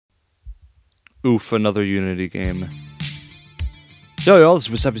Oof, another Unity game. Yo, y'all, this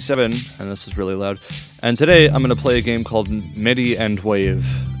is Wiissoppii7, and this is really loud. And today, I'm going to play a game called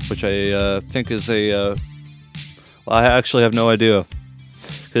Medi&Wave, which I think is a... well, I actually have no idea.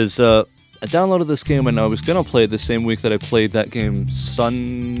 Because I downloaded this game and I was going to play it the same week that I played that game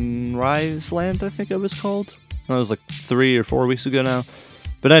Sunrise Land, I think it was called. That was like 3 or 4 weeks ago now.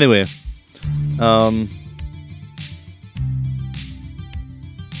 But anyway,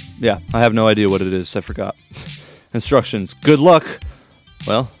 yeah, I have no idea what it is. I forgot. Instructions. Good luck.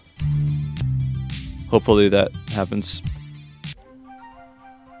 Well, hopefully that happens.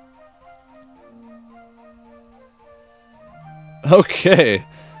 Okay.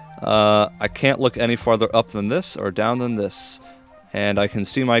 I can't look any farther up than this or down than this. And I can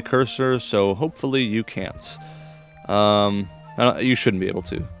see my cursor, so hopefully you can't. You shouldn't be able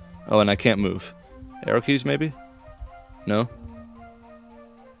to. Oh, and I can't move. Arrow keys, maybe? No?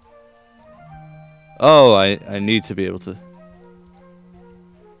 Oh, I need to be able to.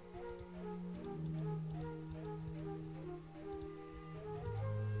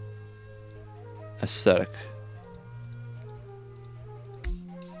 Aesthetic.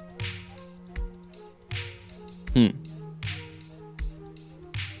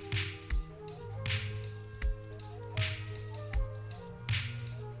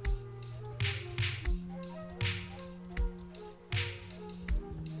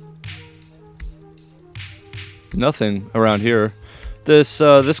 Nothing around here. This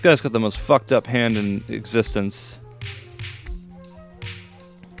guy's got the most fucked up hand in existence.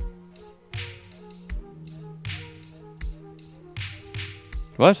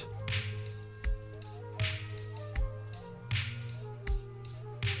 What?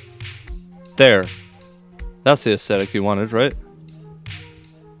 There. That's the aesthetic you wanted, right?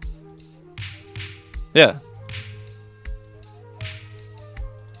 Yeah.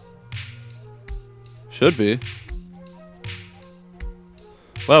 Should be.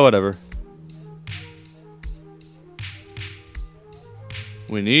 Well, whatever.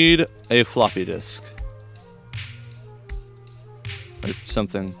 We need a floppy disk. Or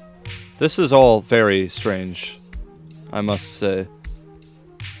something. This is all very strange, I must say.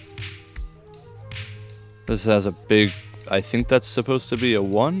 This has a big... I think that's supposed to be a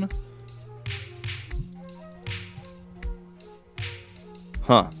 1?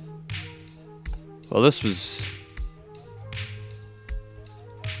 Huh. Well, this was...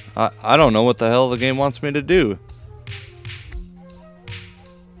 I don't know what the hell the game wants me to do.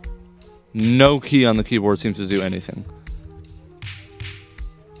 No key on the keyboard seems to do anything.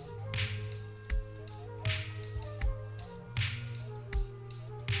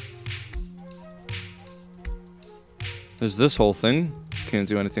 There's this whole thing. Can't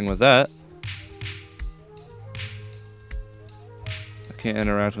do anything with that. I can't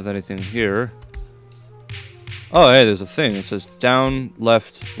interact with anything here. Oh, hey, there's a thing. It says down,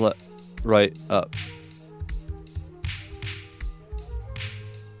 left, right, up.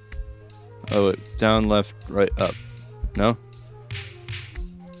 Oh, wait. Down, left, right, up. No?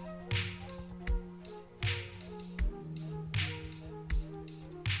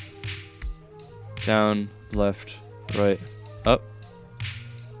 Down, left, right, up.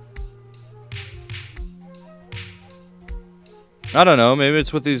 I don't know. Maybe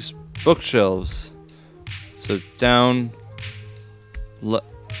it's with these bookshelves. So down,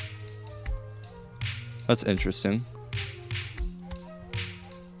 that's interesting.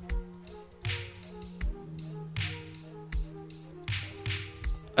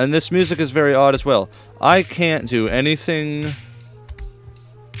 And this music is very odd as well. I can't do anything.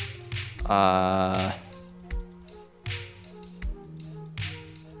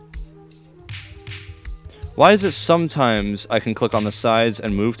 Why is it sometimes I can click on the sides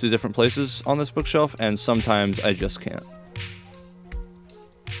and move to different places on this bookshelf, and sometimes I just can't?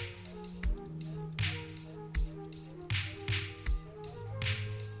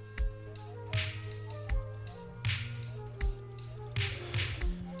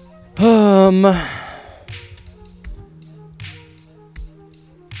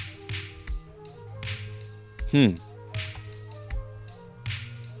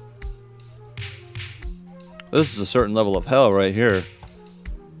 This is a certain level of hell right here.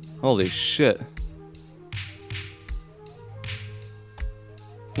 Holy shit.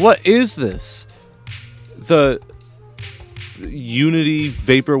 What is this? The Unity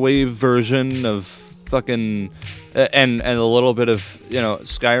Vaporwave version of fucking... And a little bit of, you know,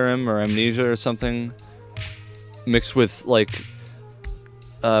 Skyrim or Amnesia or something. Mixed with, like,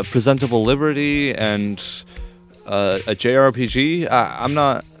 Presentable Liberty and a JRPG.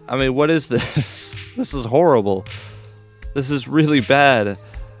 I mean, what is this? This is horrible. This is really bad.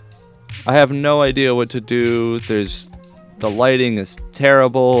 I have no idea what to do. The lighting is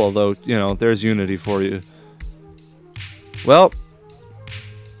terrible, although, you know, there's Unity for you. Well,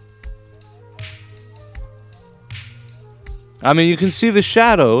 I mean, you can see the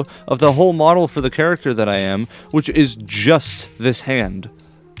shadow of the whole model for the character that I am, which is just this hand.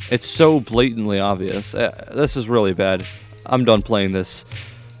 It's so blatantly obvious. This is really bad. I'm done playing this.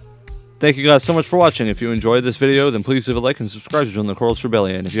 Thank you guys so much for watching. If you enjoyed this video, then please leave a like and subscribe to join the Corals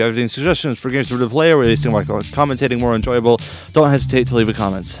Rebellion. If you have any suggestions for games to play or anything like commentating more enjoyable, don't hesitate to leave a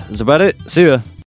comment. That's about it. See ya.